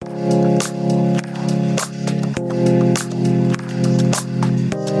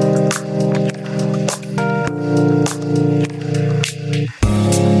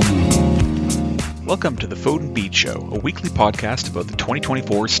Fode and Beed Show, a weekly podcast about the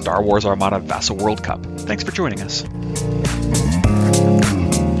 2024 Star Wars Armada Vassal World Cup. Thanks for joining us.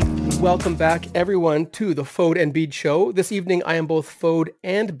 Welcome back, everyone, to the Fode and Beed Show. This evening, I am both Fode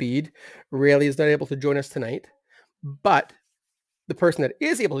and Beed. Rayleigh is not able to join us tonight, but the person that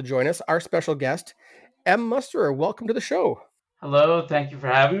is able to join us, our special guest, mmusterer. Welcome to the show. Hello, thank you for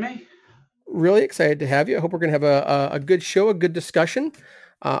having me. Really excited to have you. I hope we're going to have a good show, a good discussion.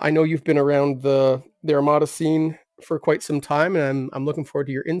 I know you've been around the Armada scene for quite some time, and I'm looking forward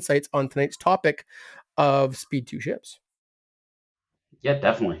to your insights on tonight's topic of Speed 2 ships. Yeah,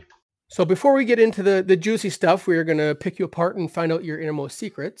 definitely. So before we get into the juicy stuff, we're going to pick you apart and find out your innermost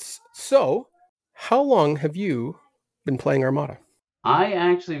secrets. So, how long have you been playing Armada? I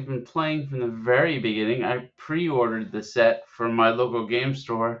actually have been playing from the very beginning. I pre-ordered the set from my local game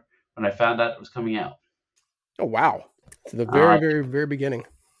store when I found out it was coming out. Oh, wow. To the very beginning.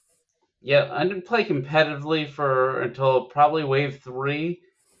 Yeah, I didn't play competitively until probably Wave 3,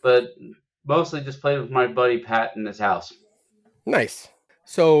 but mostly just played with my buddy Pat in his house. Nice.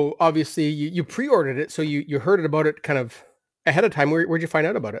 So, obviously, you pre-ordered it, so you heard about it kind of ahead of time. Where'd you find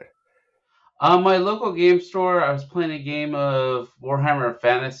out about it? My local game store, I was playing a game of Warhammer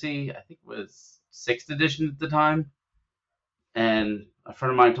Fantasy. I think it was 6th edition at the time. And a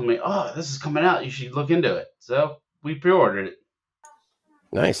friend of mine told me, oh, this is coming out. You should look into it. So we pre-ordered it.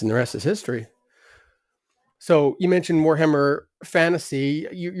 Nice. And the rest is history. So you mentioned Warhammer Fantasy.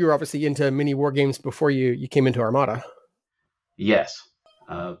 You're obviously into mini war games before you came into Armada. Yes.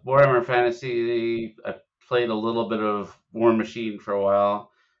 Warhammer Fantasy, I played a little bit of War Machine for a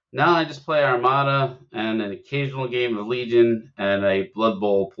while. Now I just play Armada and an occasional game of Legion and a Blood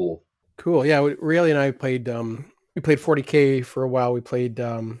Bowl pool. Cool. Yeah, Rayleigh and I played. We played 40K for a while. We played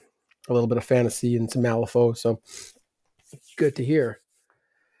a little bit of Fantasy and some Malifaux. So good to hear.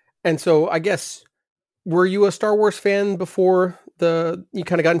 And so I guess, were you a Star Wars fan before you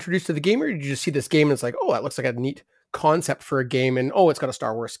kind of got introduced to the game, or did you just see this game and it's like, oh, that looks like a neat concept for a game, and oh, it's got a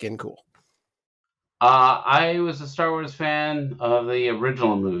Star Wars skin, cool? I was a Star Wars fan of the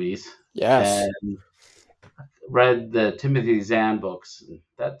original movies. Yes. And read the Timothy Zahn books. And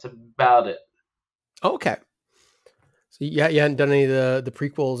that's about it. Okay. So you hadn't done any of the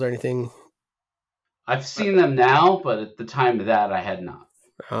prequels or anything? I've seen them now, but at the time of that, I had not.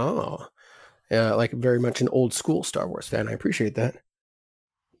 Oh. Yeah, like very much an old school Star Wars fan. I appreciate that.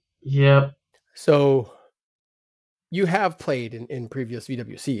 Yep. So you have played in previous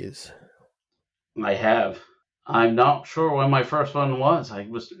VWCs. I have. I'm not sure when my first one was. I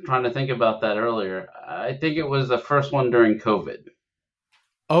was trying to think about that earlier. I think it was the first one during COVID.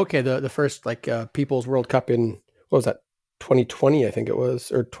 Okay, the first People's World Cup in, what was that, 2020, I think it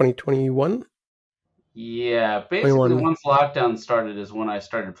was, or 2021? Yeah, basically 21. Once lockdown started is when I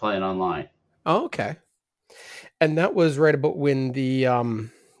started playing online. Oh, okay. And that was right about when the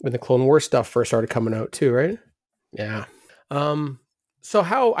Clone Wars stuff first started coming out too, right? Yeah. So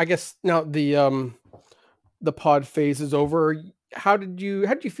how, I guess now the pod phase is over. How did you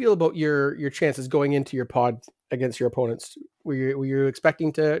feel about your chances going into your pod against your opponents? Were you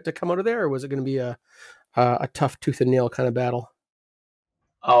expecting to come out of there, or was it going to be a tough tooth and nail kind of battle?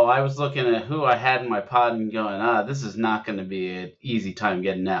 Oh, I was looking at who I had in my pod and going, this is not going to be an easy time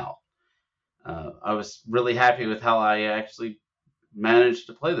getting out. I was really happy with how I actually managed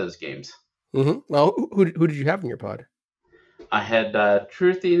to play those games. Mm-hmm. Well, who did you have in your pod? I had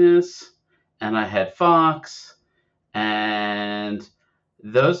Truthiness, and I had Fox, and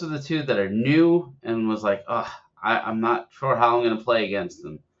those are the two that are new, and was like, I'm not sure how I'm going to play against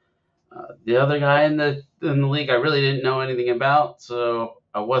them. The other guy in the league, I really didn't know anything about, so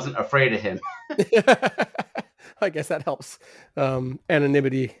I wasn't afraid of him. I guess that helps.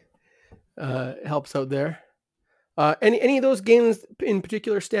 Anonymity helps out there. Any of those games in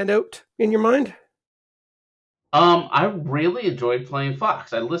particular stand out in your mind? I really enjoyed playing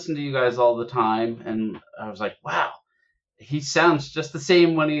Fox. I listened to you guys all the time, and I was like, wow, he sounds just the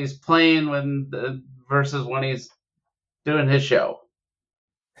same when he's playing versus when he's doing his show.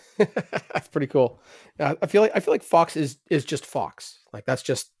 That's pretty cool. I feel like Fox is just Fox. Like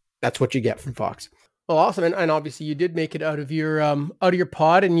that's what you get from Fox. Well, awesome, and obviously you did make it out of your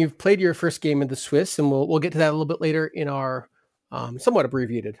pod, and you've played your first game of the Swiss, and we'll get to that a little bit later in our somewhat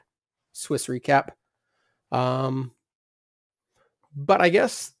abbreviated Swiss recap. But I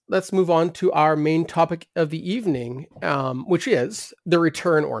guess let's move on to our main topic of the evening, which is the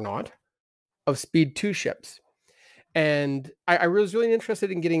return or not of Speed 2 ships. And I was really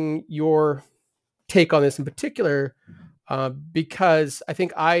interested in getting your take on this in particular, because I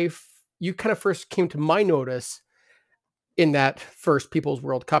think you kind of first came to my notice in that first People's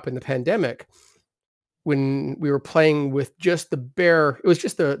World Cup in the pandemic. when we were playing with just it was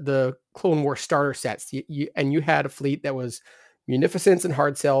just the Clone War starter sets. And you had a fleet that was munificence and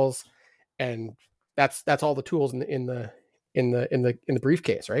hard cells, and that's all the tools in the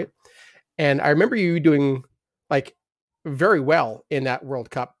briefcase, right? And I remember you doing like very well in that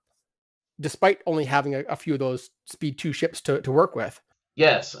World Cup, despite only having a few of those Speed 2 ships to work with.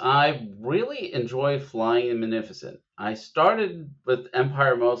 Yes, I really enjoy flying the Munificent. I started with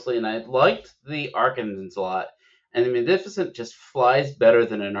Empire mostly, and I liked the Arcanins a lot. And the Munificent just flies better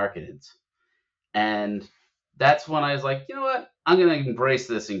than an Arcanins. And that's when I was like, you know what? I'm going to embrace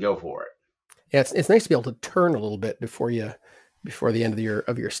this and go for it. Yeah, it's nice to be able to turn a little bit before the end of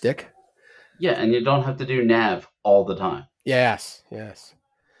your stick. Yeah, and you don't have to do nav all the time. Yes.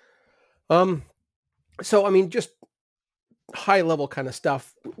 So I mean, just high level kind of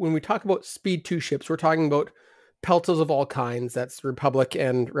stuff. When we talk about Speed 2 ships, we're talking about peltas of all kinds. That's Republic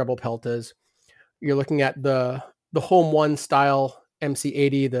and Rebel peltas. You're looking at the Home 1 style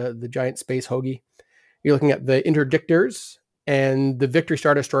MC-80, the giant space hoagie. You're looking at the interdictors and the Victory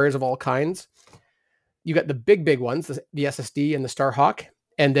Star Destroyers of all kinds. You got the big ones, the SSD and the Starhawk,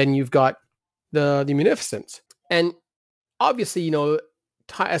 and then you've got the Munificence. And obviously,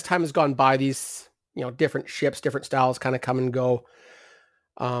 as time has gone by, these different ships, different styles kind of come and go.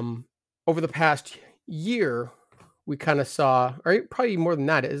 Over the past year, we kind of saw, or probably more than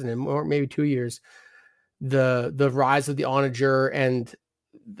that, isn't it? More, maybe 2 years, the rise of the Onager and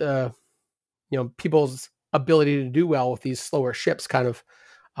the people's ability to do well with these slower ships kind of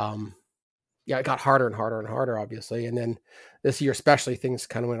it got harder and harder and harder, obviously. And then this year especially, things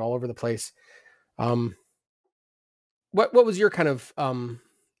kind of went all over the place. What was your kind of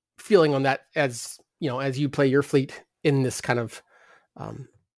feeling on that as you play your fleet in this kind of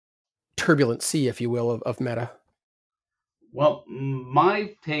turbulent sea, if you will, of meta? Well,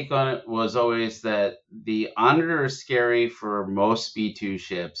 my take on it was always that the Onager is scary for most Speed 2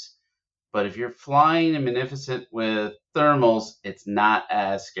 ships, but if you're flying a Munificent with thermals, it's not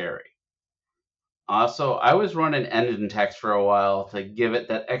as scary. Also, I was running engine techs for a while to give it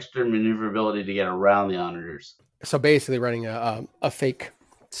that extra maneuverability to get around the Onagers. So basically running a fake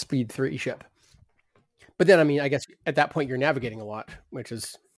Speed 3 ship. But then, I mean, I guess at that point you're navigating a lot, which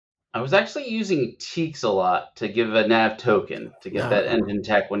is... I was actually using Teaks a lot to give a nav token to get that engine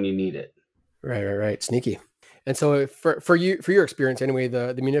tech when you need it. Right. Sneaky. And so for your experience anyway,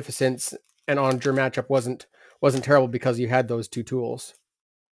 the Munificence and Onager matchup wasn't terrible because you had those two tools.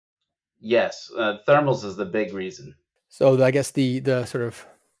 Yes, thermals is the big reason. So I guess the sort of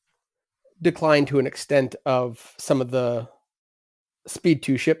decline to an extent of some of the Speed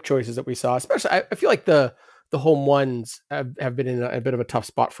 2 ship choices that we saw, especially I feel like the Home 1s have been in a bit of a tough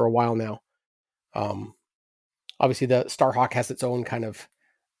spot for a while now. Obviously the Starhawk has its own kind of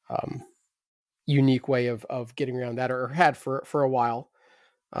unique way of getting around that, or had for a while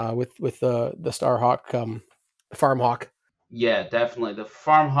with the Starhawk, the Farmhawk. Yeah, definitely. The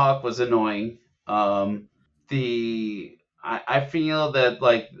Farmhawk was annoying. I feel that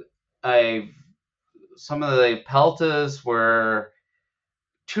like some of the peltas were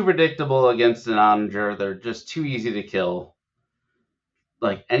too predictable against an Onager. They're just too easy to kill.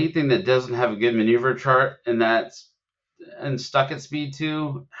 Like anything that doesn't have a good maneuver chart and stuck at Speed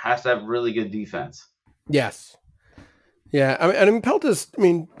 2 has to have really good defense. Yes. Yeah, I mean peltas. I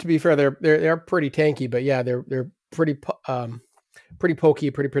mean, to be fair, they're pretty tanky, but yeah, they're pretty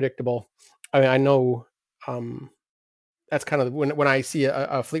pokey, pretty predictable. I mean, I know that's kind of when I see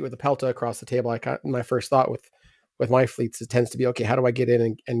a fleet with a pelta across the table, my first thought with my fleets, it tends to be, okay, how do I get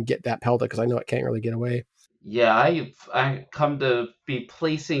in and get that pelta, because I know it can't really get away. Yeah, I come to be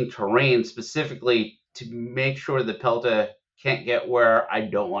placing terrain specifically to make sure the pelta can't get where I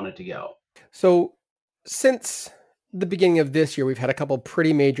don't want it to go. So since the beginning of this year, we've had a couple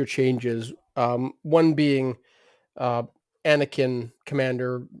pretty major changes. One being Anakin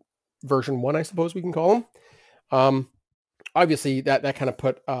Commander version 1, I suppose we can call him. Obviously, that kind of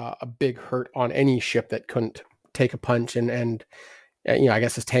put a big hurt on any ship that couldn't take a punch, and I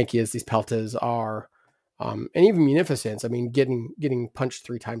guess as tanky as these peltas are, and even Munificence, I mean, getting punched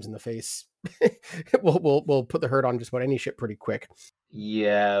 3 times in the face will put the hurt on just about any ship pretty quick.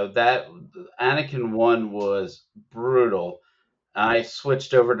 Yeah, that Anakin 1 was brutal. I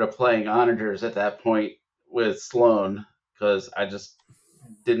switched over to playing Onagers at that point with Sloan because I just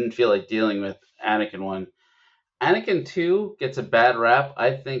didn't feel like dealing with Anakin 1. Anakin 2 gets a bad rap.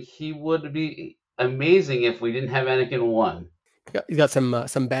 I think he would be amazing if we didn't have Anakin 1. He's got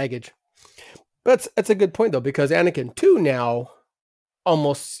some baggage. But that's a good point, though, because Anakin 2 now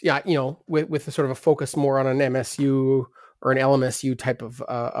almost, with a sort of a focus more on an MSU an LMSU type of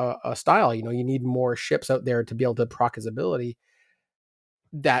a style. You need more ships out there to be able to proc his ability.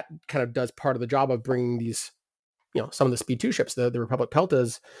 That kind of does part of the job of bringing these, some of the Speed 2 ships, the Republic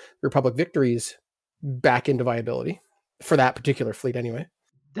Peltas, Republic Victories, back into viability for that particular fleet anyway.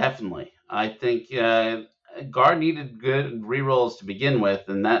 Definitely. I think Guard needed good rerolls to begin with,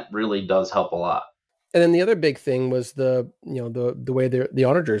 and that really does help a lot. And then the other big thing was the way the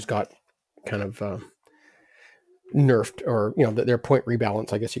onagers got kind of nerfed, or their point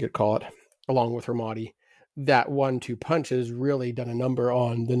rebalance, I guess you could call it, along with Ramadi. That 1-2 punch has really done a number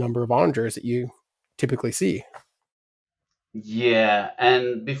on the number of onagers that you typically see. Yeah,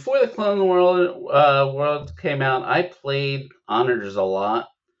 and before the Clone World came out, I played onagers a lot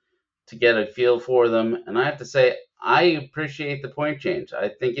to get a feel for them, and I have to say I appreciate the point change. I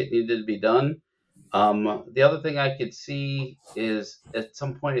think it needed to be done. The other thing I could see is at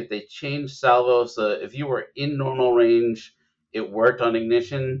some point if they changed salvo, so if you were in normal range, it worked on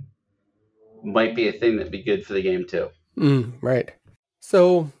ignition, might be a thing that'd be good for the game too. Right.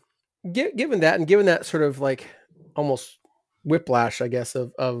 So, given that sort of like almost whiplash, I guess,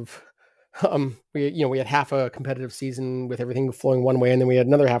 of we had half a competitive season with everything flowing one way, and then we had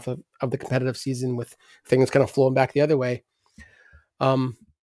another half of the competitive season with things kind of flowing back the other way.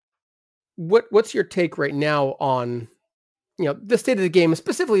 What's your take right now on the state of the game,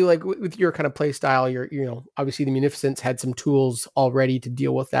 specifically like with your kind of play style? Obviously the Munificents had some tools already to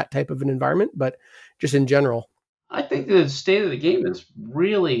deal with that type of an environment, but just in general. I think the state of the game is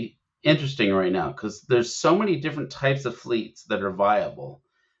really interesting right now because there's so many different types of fleets that are viable.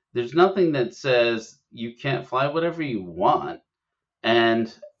 There's nothing that says you can't fly whatever you want,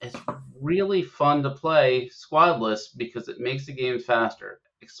 and it's really fun to play squadless because it makes the game faster,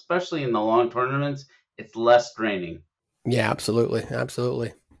 especially in the long tournaments. It's less draining. Yeah, absolutely.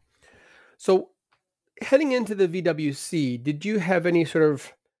 So heading into the VWC, did you have any sort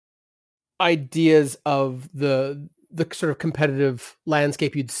of ideas of the sort of competitive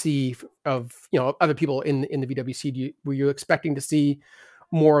landscape you'd see of other people in the VWC? Were you expecting to see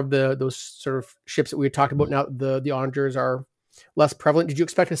more of those sort of ships that we had talked about? Now the onagers are less prevalent. Did you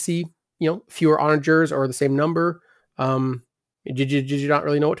expect to see fewer onagers or the same number? Did you not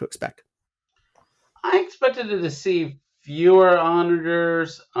really know what to expect? I expected to see fewer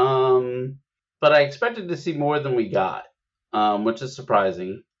onagers, but I expected to see more than we got, which is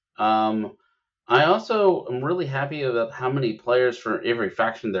surprising. I also am really happy about how many players for every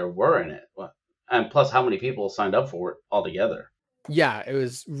faction there were in it, and plus how many people signed up for it altogether. Yeah, it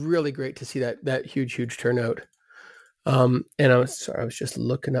was really great to see that huge turnout. And I was just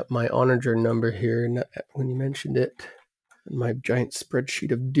looking up my onager number here when you mentioned it. My giant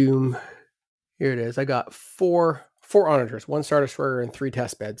spreadsheet of doom. Here it is. I got four onagers, 1 Star Destroyer, and 3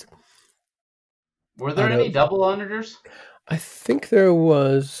 test beds. Were there any double onagers? I think there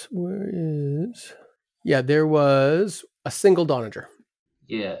was. There was a single Donager.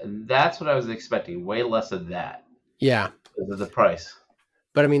 Yeah, that's what I was expecting. Way less of that. Yeah, because of the price.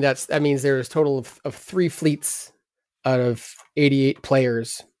 But I mean, that means there's a total of 3 fleets out of 88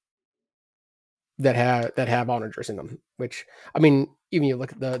 players that have onagers in them. Which, I mean, even you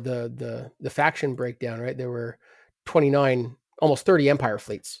look at the faction breakdown, right? There were 29, almost 30 Empire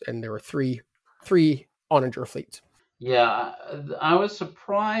fleets, and there were three onager fleets. Yeah, I was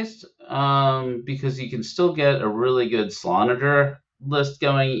surprised because you can still get a really good Slanager list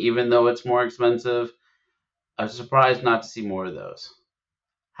going, even though it's more expensive. I was surprised not to see more of those.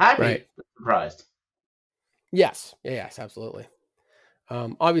 Happy, right. But surprised. Yes, absolutely.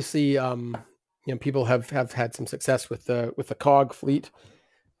 Obviously, people have had some success with the COG fleet,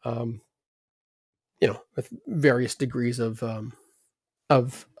 with various degrees of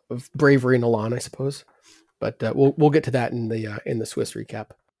bravery and elan, I suppose. But we'll get to that in the Swiss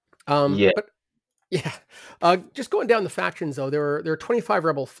recap. But yeah, just going down the factions though, there are 25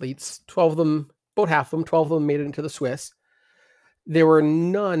 rebel fleets. 12 of them, about half of them, 12 of them made it into the Swiss. There were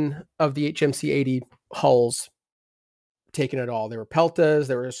none of the HMC 80 hulls taken at all. There were Peltas,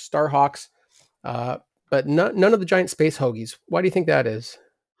 there were Starhawks, but none of the giant space hoagies. Why do you think that is?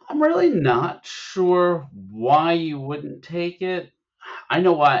 I'm really not sure why you wouldn't take it. I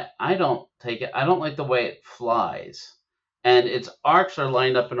know why I don't take it. I don't like the way it flies. And its arcs are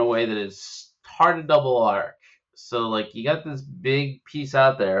lined up in a way that is hard to double arc. So, like, you got this big piece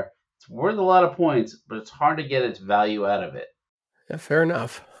out there. It's worth a lot of points, but it's hard to get its value out of it. Yeah, fair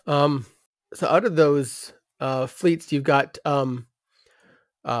enough. So out of those fleets, you've got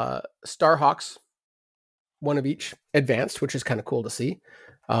Starhawks, one of each, advanced, which is kind of cool to see.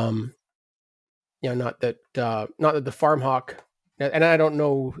 Not that the Farmhawk, and I don't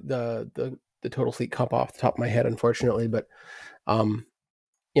know the total fleet comp off the top of my head, unfortunately, but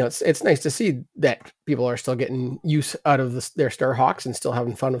it's nice to see that people are still getting use out of their Starhawks and still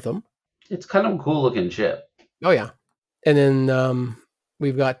having fun with them. It's kind of a cool looking ship. Oh yeah, and then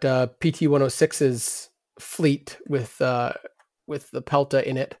we've got PT-106's fleet with the Pelta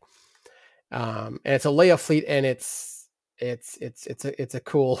in it, and it's a Leia fleet, and it's a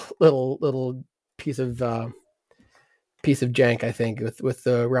cool little piece of jank, I think, with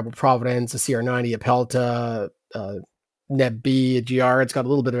the Rebel Providence, the CR-90, a Pelta, Neb B, a GR. It's got a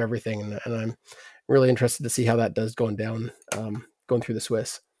little bit of everything, and I'm really interested to see how that does going down, going through the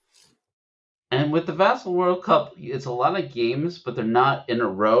Swiss. And with the Vassal World Cup, it's a lot of games, but they're not in a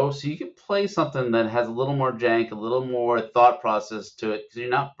row. So you can play something that has a little more jank, a little more thought process to it, because you're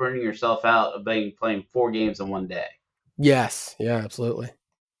not burning yourself out of playing 4 games in one day. Yes, yeah, absolutely.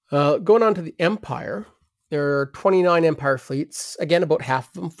 Going on to the Empire, there are 29 Empire fleets. Again, about half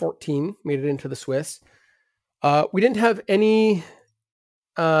of them, 14, made it into the Swiss. We didn't have any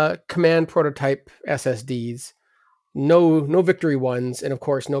command prototype SSDs. No victory ones, and of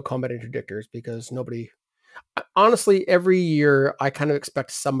course no combat interdictors, because honestly, every year I kind of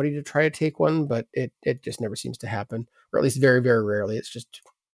expect somebody to try to take one, but it just never seems to happen, or at least very, very rarely. It's just,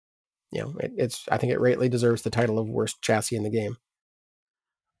 I think it rightly deserves the title of worst chassis in the game.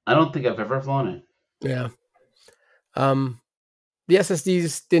 I don't think I've ever flown it. Yeah. The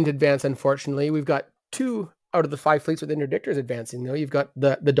SSDs didn't advance, unfortunately. We've got 2 out of the 5 fleets with interdictors advancing. You've got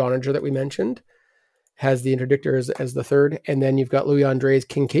the Donnager that we mentioned, has the interdictor as the 3rd, and then you've got Louis André's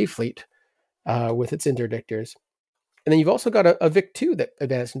King K fleet with its interdictors. And then you've also got a Vic 2 that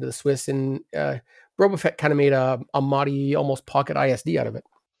advanced into the Swiss, and Boba Fett kind of made a Mahdi almost pocket ISD out of it.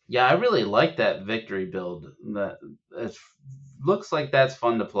 Yeah, I really like that victory build. That it looks like that's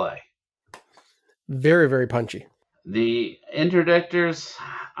fun to play. Very, very punchy. The interdictors,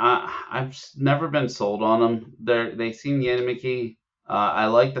 I've never been sold on them. They seem gimmicky. I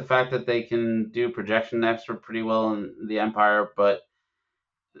like the fact that they can do projection extra pretty well in the Empire, but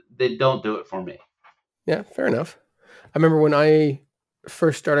they don't do it for me. Yeah, fair enough. I remember when I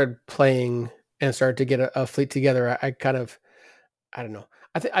first started playing and started to get a fleet together, I kind of, I don't know.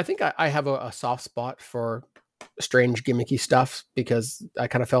 I think I have a soft spot for strange gimmicky stuff, because I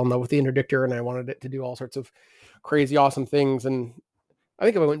kind of fell in love with the interdictor and I wanted it to do all sorts of crazy, awesome things. And I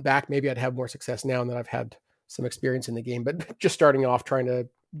think if I went back, maybe I'd have more success now that I've had some experience in the game, but just starting off trying to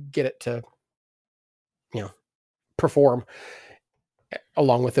get it to, perform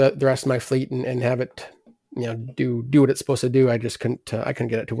along with the rest of my fleet and have it, do what it's supposed to do. I just couldn't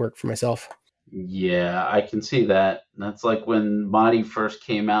get it to work for myself. Yeah, I can see that. That's like when Mahdi first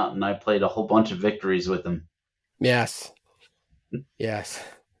came out and I played a whole bunch of victories with him. Yes.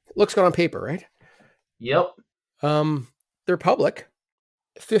 Looks good on paper, right? Yep. The Republic,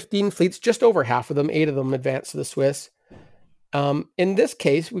 15 fleets, just over half of them, 8 of them advanced to the Swiss. In this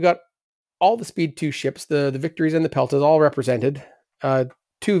case, we got all the Speed 2 ships, the Victories and the Peltas, all represented. 2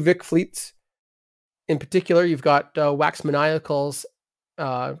 Vic fleets. In particular, you've got Wax Maniacal's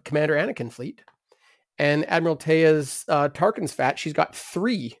Commander Anakin fleet, and Admiral Taya's Tarkin's Fat. She's got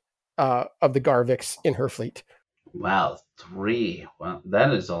 3 of the Garvics in her fleet. Wow, 3. Wow,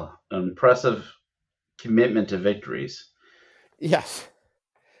 that is an impressive commitment to victories. Yes.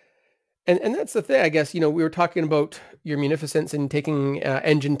 And that's the thing, I guess. We were talking about your munificence and taking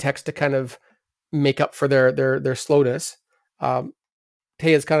engine techs to kind of make up for their slowness.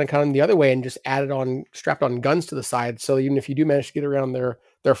 Taya's kind of the other way and just strapped on guns to the side. So even if you do manage to get around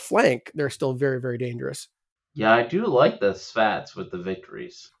their flank, they're still very, very dangerous. Yeah, I do like the Svats with the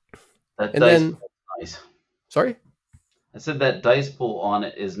victories. That and dice then, pool is nice. Sorry? I said that dice pool on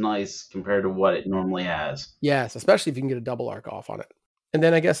it is nice compared to what it normally has. Yes, especially if you can get a double arc off on it. And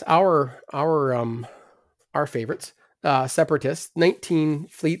then I guess our favorites, Separatists, 19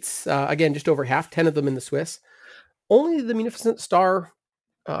 fleets, again, just over half, 10 of them in the Swiss. Only the Munificent Star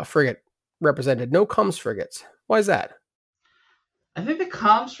frigate represented, no comms frigates. Why is that? I think the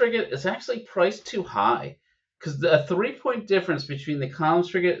comms frigate is actually priced too high, because a 3-point difference between the comms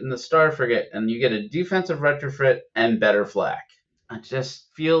frigate and the Star frigate, and you get a defensive retrofit and better flak. I just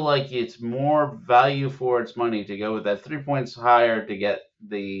feel like it's more value for its money to go with that 3 points higher to get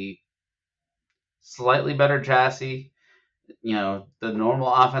the slightly better chassis. The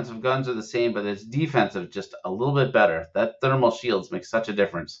normal offensive guns are the same, but it's defensive just a little bit better. That thermal shields make such a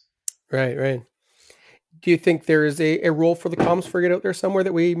difference. Right. Do you think there is a role for the comms frigate out there somewhere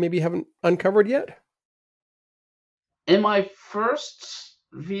that we maybe haven't uncovered yet? In my first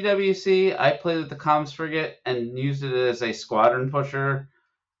VWC, I played with the comms frigate and used it as a squadron pusher,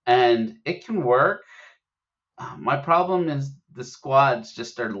 and it can work. My problem is the squads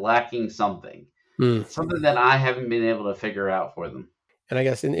just are lacking something. Something that I haven't been able to figure out for them. And I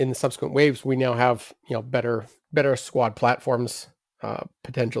guess in the subsequent waves, we now have better squad platforms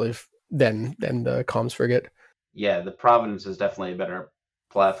potentially than the comms frigate. Yeah, the Providence is definitely a better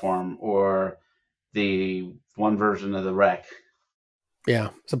platform, or the one version of the Wreck. Yeah,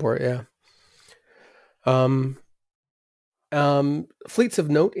 support. Yeah. Fleets of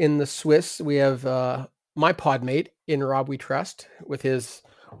note in the Swiss, we have my podmate in Rob We Trust with his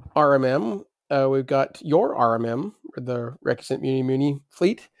RMM. We've got your RMM, the Reticent Muni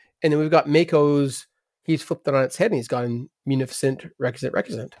fleet, and then we've got Mako's. He's flipped it on its head and he's gone Munificent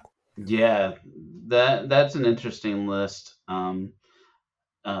Reticent. Yeah, that's an interesting list. Backseat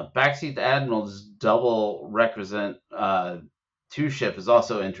Admiral's double Requisite 2-ship is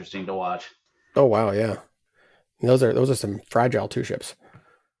also interesting to watch. Oh wow, yeah. Those are some fragile 2 ships.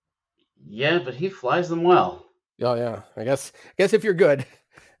 Yeah, but he flies them well. Oh yeah, I guess if you're good,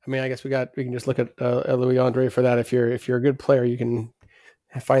 I mean, I guess we can just look at Louis Andre for that. If you're a good player, you can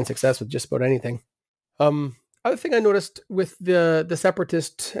find success with just about anything. Other thing I noticed with the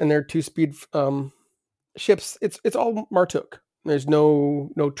Separatist and their 2-speed ships, it's all Martuk. There's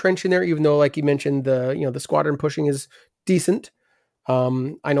no trench in there, even though, like you mentioned, the squadron pushing is decent.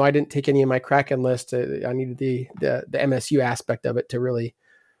 I know I didn't take any in my Kraken list. I needed the MSU aspect of it to really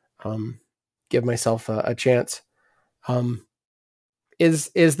give myself a chance.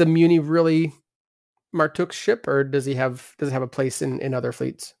 Is the Muni really Martuk's ship, or does it have a place in other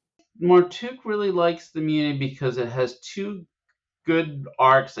fleets? Martuk really likes the Muni because it has 2 good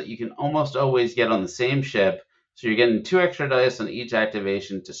arcs that you can almost always get on the same ship. So you're getting 2 extra dice on each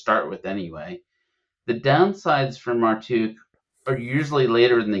activation to start with anyway. The downsides for Martuk are usually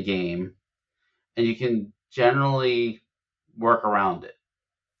later in the game, and you can generally work around it.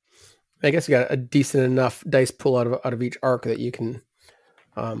 I guess you got a decent enough dice pool out of each arc that you can,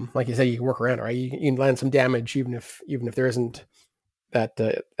 like you said, you can work around it, right? You can land some damage even if there isn't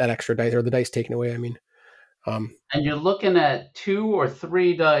that extra dice or the dice taken away. I mean, and you're looking at 2 or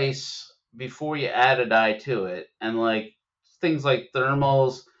 3 dice before you add a die to it, and like things like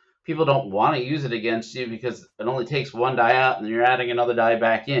thermals, people don't want to use it against you because it only takes 1 die out, and you're adding another die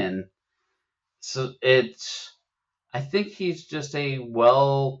back in. So I think he's just a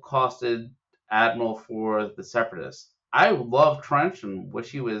well-costed admiral for the Separatists. I love Trench and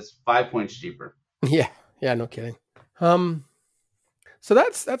wish he was 5 points cheaper. Yeah, no kidding. So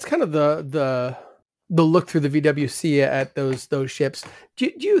that's kind of the look through the VWC at those ships. Do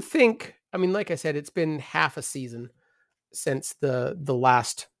you think? I mean, like I said, it's been half a season since the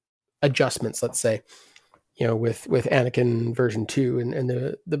last adjustments. Let's say, with Anakin version 2 and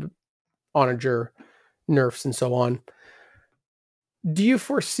the Onager nerfs and so on. Do you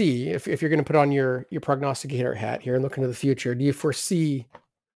foresee, if you're going to put on your prognosticator hat here and look into the future, do you foresee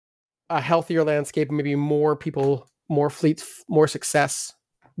a healthier landscape, maybe more people, more fleets, more success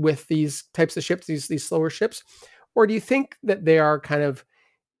with these types of ships, these slower ships? Or do you think that they are kind of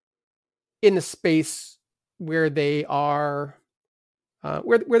in a space where they are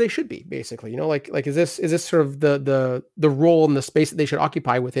where they should be, basically? Like is this sort of the role in the space that they should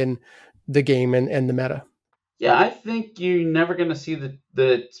occupy within the game and the meta? Yeah, I think you're never going to see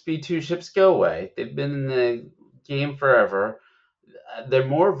the Speed 2 ships go away. They've been in the game forever. They're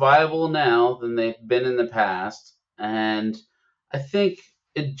more viable now than they've been in the past, and I think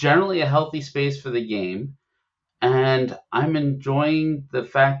it's generally a healthy space for the game. And I'm enjoying the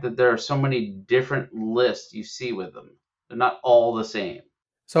fact that there are so many different lists you see with them. They're not all the same.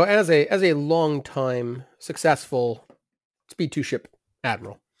 So as a long time successful Speed 2 ship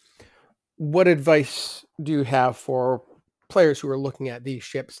admiral, what advice do you have for players who are looking at these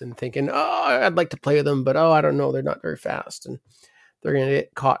ships and thinking, oh, I'd like to play with them, but I don't know, they're not very fast and they're going to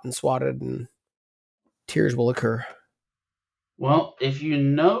get caught and swatted and tears will occur? Well, if you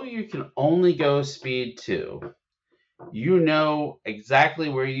know you can only go Speed 2, you know exactly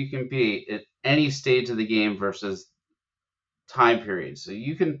where you can be at any stage of the game versus time period. So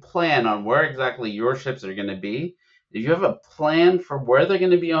you can plan on where exactly your ships are going to be. If you have a plan for where they're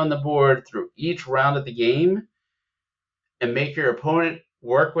going to be on the board through each round of the game, and make your opponent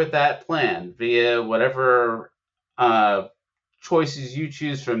work with that plan via whatever choices you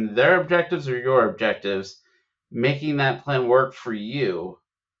choose from their objectives or your objectives, making that plan work for you,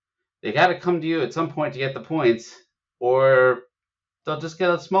 they got to come to you at some point to get the points, or they'll just get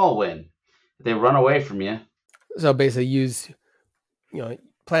a small win if they run away from you. So basically use,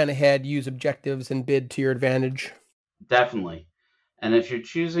 plan ahead, use objectives and bid to your advantage. Definitely. And if you're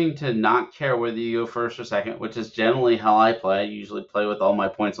choosing to not care whether you go first or second, which is generally how I play, I usually play with all my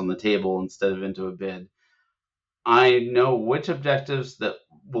points on the table instead of into a bid. I know which objectives that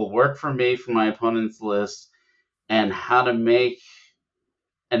will work for me for my opponent's list and how to make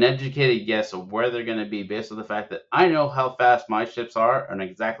an educated guess of where they're going to be based on the fact that I know how fast my ships are and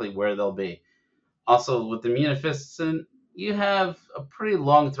exactly where they'll be. Also, with the Munificent, you have a pretty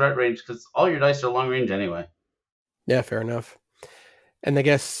long threat range because all your dice are long range anyway. Yeah, fair enough. And I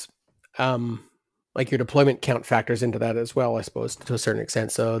guess like your deployment count factors into that as well, I suppose, to a certain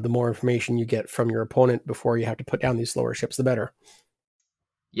extent. So the more information you get from your opponent before you have to put down these slower ships, the better.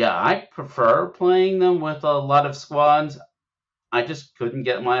 Yeah, I prefer playing them with a lot of squads. I just couldn't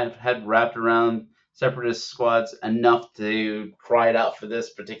get my head wrapped around Separatist squads enough to try it out for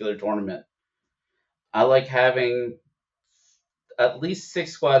this particular tournament. I like having at least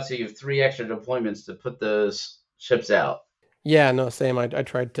 6 squads so you have 3 extra deployments to put those ships out. Yeah, no, same. I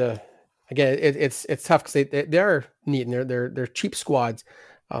tried to. Again, it's tough because they are neat and they're cheap squads,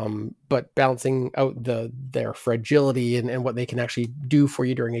 but balancing out their fragility and what they can actually do for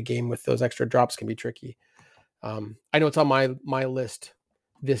you during a game with those extra drops can be tricky. I know it's on my list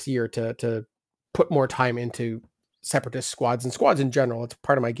this year to put more time into separatist squads and squads in general. It's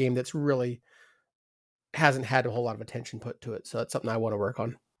part of my game that's really hasn't had a whole lot of attention put to it, so that's something I want to work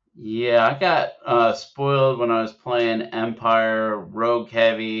on. Yeah, I got spoiled when I was playing Empire, Rogue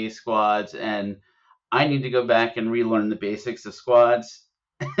Heavy squads, and I need to go back and relearn the basics of squads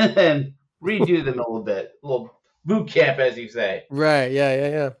and redo them a little bit. A little boot camp, as you say. Right,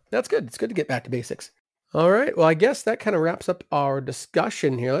 yeah. That's good. It's good to get back to basics. All right. Well, I guess that kind of wraps up our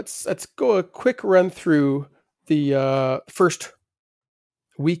discussion here. Let's go a quick run through the first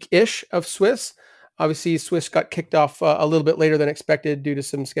week-ish of Swiss. Obviously, Swiss got kicked off a little bit later than expected due to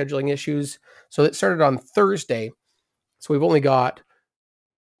some scheduling issues. So it started on Thursday. So we've only got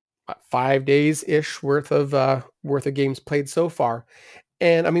 5 days-ish worth of games played so far.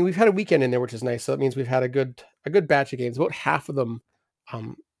 And I mean, we've had a weekend in there, which is nice. So that means we've had a good batch of games. About half of them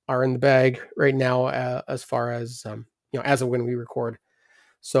are in the bag right now, as far as as of when we record.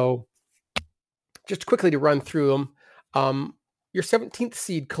 So just quickly to run through them, your 17th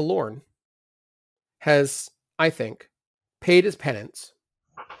seed Kalorn has, I think, paid his penance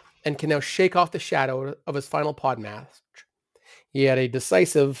and can now shake off the shadow of his final pod match. He had a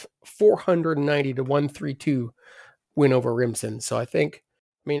decisive 490 to 132 win over Rimson. So I think,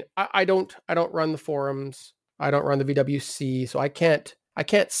 I mean, I don't run the forums. I don't run the VWC, so I can't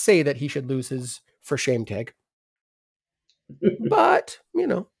say that he should lose his for shame tag. But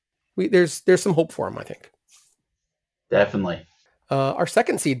there's some hope for him, I think. Definitely. Our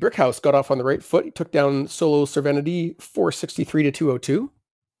second seed, Brickhouse, got off on the right foot. He took down Solo Servenity 463 to 202.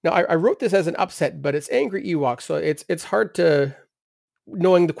 Now, I wrote this as an upset, but it's Angry Ewok, so it's hard to,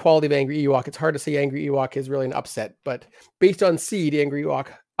 knowing the quality of Angry Ewok, it's hard to say Angry Ewok is really an upset. But based on seed, Angry Ewok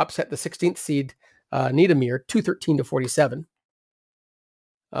upset the 16th seed, Niedermere, 213 to 47.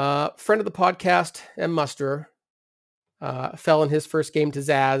 Friend of the podcast, mmusterer, fell in his first game to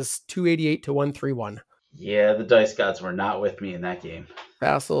Zaz, 288 to 131. Yeah, the dice gods were not with me in that game.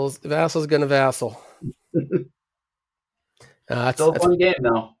 Vassal's gonna vassal. Still a fun game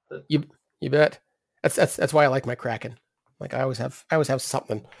though. You bet. That's why I like my Kraken. Like I always have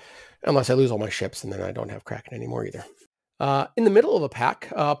something, unless I lose all my ships, and then I don't have Kraken anymore either. In the middle of a pack,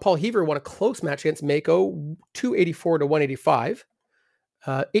 Paul Heaver won a close match against Mako, 284 to 185.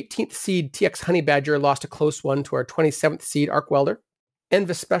 18th seed TX Honey Badger lost a close one to our 27th seed Arc Welder.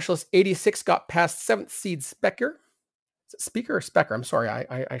 Envis Specialist 86 got past 7th seed Specker. Is it Speaker or Specker? I'm sorry,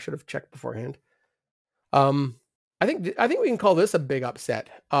 I should have checked beforehand. I think we can call this a big upset.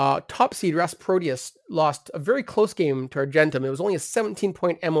 Top seed Rasproteus lost a very close game to Argentum. It was only a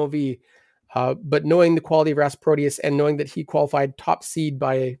 17-point MOV, but knowing the quality of Rasproteus and knowing that he qualified top seed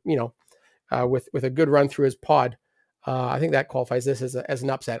by with a good run through his pod, I think that qualifies this as an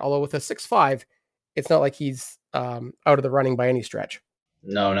upset. Although with a 6-5, it's not like he's out of the running by any stretch.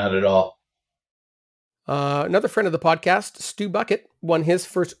 No, not at all. Another friend of the podcast, Stu Bucket, won his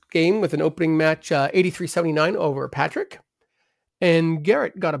first game with an opening match 83-79 over Patrick. And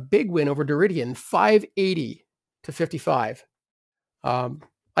Garrett got a big win over Doridian, 580 to 55.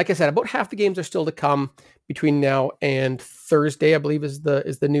 Like I said, about half the games are still to come between now and Thursday, I believe is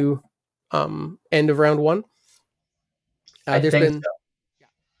the new end of round one. There's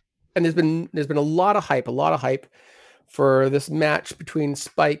been a lot of hype for this match between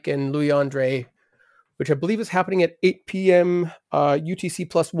Spike and Louis Andre, which I believe is happening at 8 p.m. UTC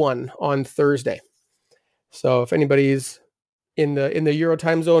 +1 on Thursday. So if anybody's in the Euro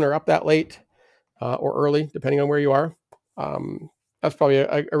time zone or up that late or early, depending on where you are, that's probably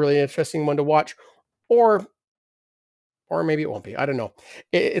a really interesting one to watch. Or or maybe it won't be. I don't know.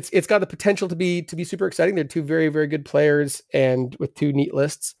 It's got the potential to be super exciting. They're two very, very good players and with two neat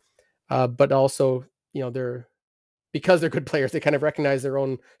lists. But also, because they're good players, they kind of recognize their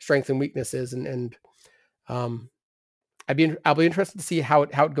own strengths and weaknesses, and I'll be interested to see how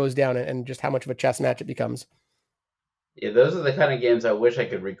it goes down and just how much of a chess match it becomes. Yeah, those are the kind of games I wish I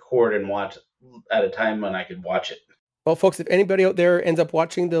could record and watch at a time when I could watch it. Well, folks, if anybody out there ends up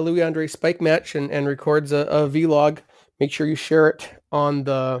watching the Louis Andre Spike match and records a vlog, make sure you share it on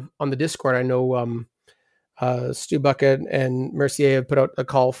the Discord. I know Stu Bucket and Mercier have put out a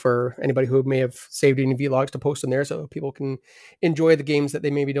call for anybody who may have saved any vlogs to post in there, so people can enjoy the games that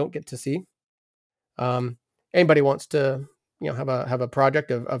they maybe don't get to see. Anybody wants to have a project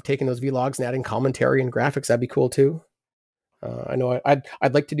of taking those vlogs and adding commentary and graphics, that'd be cool too. I know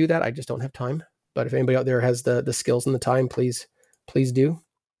I'd like to do that. I just don't have time. But if anybody out there has the skills and the time, please do.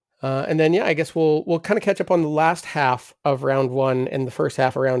 And then, I guess we'll kind of catch up on the last half of round 1 and the first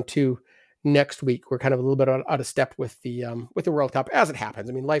half of round 2 next week. We're kind of a little bit out of step with the World Cup, as it happens.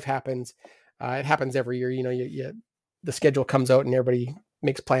 I mean, life happens. It happens every year. The schedule comes out and everybody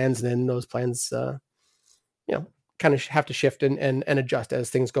makes plans, and then those plans, kind of have to shift and adjust as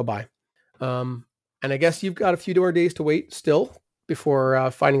things go by. And I guess you've got a few more days to wait still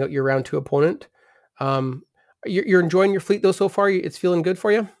before finding out your round 2 opponent. You're enjoying your fleet though so far? It's feeling good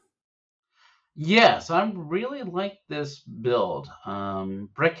for you? Yes, I really like this build.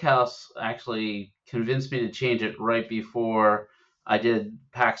 Brickhouse actually convinced me to change it right before I did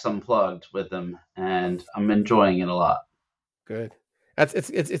PAX Unplugged with them, and I'm enjoying it a lot. Good.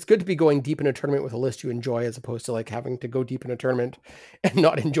 It's good to be going deep in a tournament with a list you enjoy, as opposed to like having to go deep in a tournament and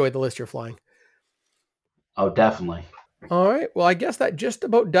not enjoy the list you're flying. Oh, definitely. All right. Well, I guess that just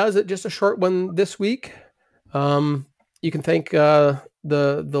about does it. Just a short one this week. You can thank the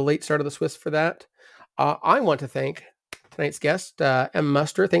late start of the Swiss for that. I want to thank tonight's guest,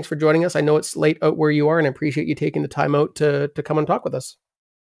 mmusterer. Thanks for joining us. I know it's late out where you are, and I appreciate you taking the time out to come and talk with us.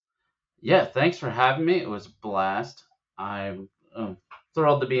 Yeah, thanks for having me. It was a blast. I'm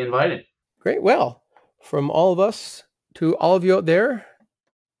thrilled to be invited. Great. Well, from all of us to all of you out there,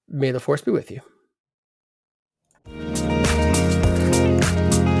 may the force be with you.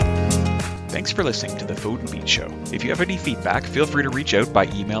 Thanks for listening to the Fode and Beed Show. If you have any feedback, feel free to reach out by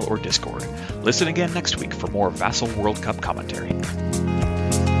email or Discord. Listen again next week for more Vassal World Cup commentary.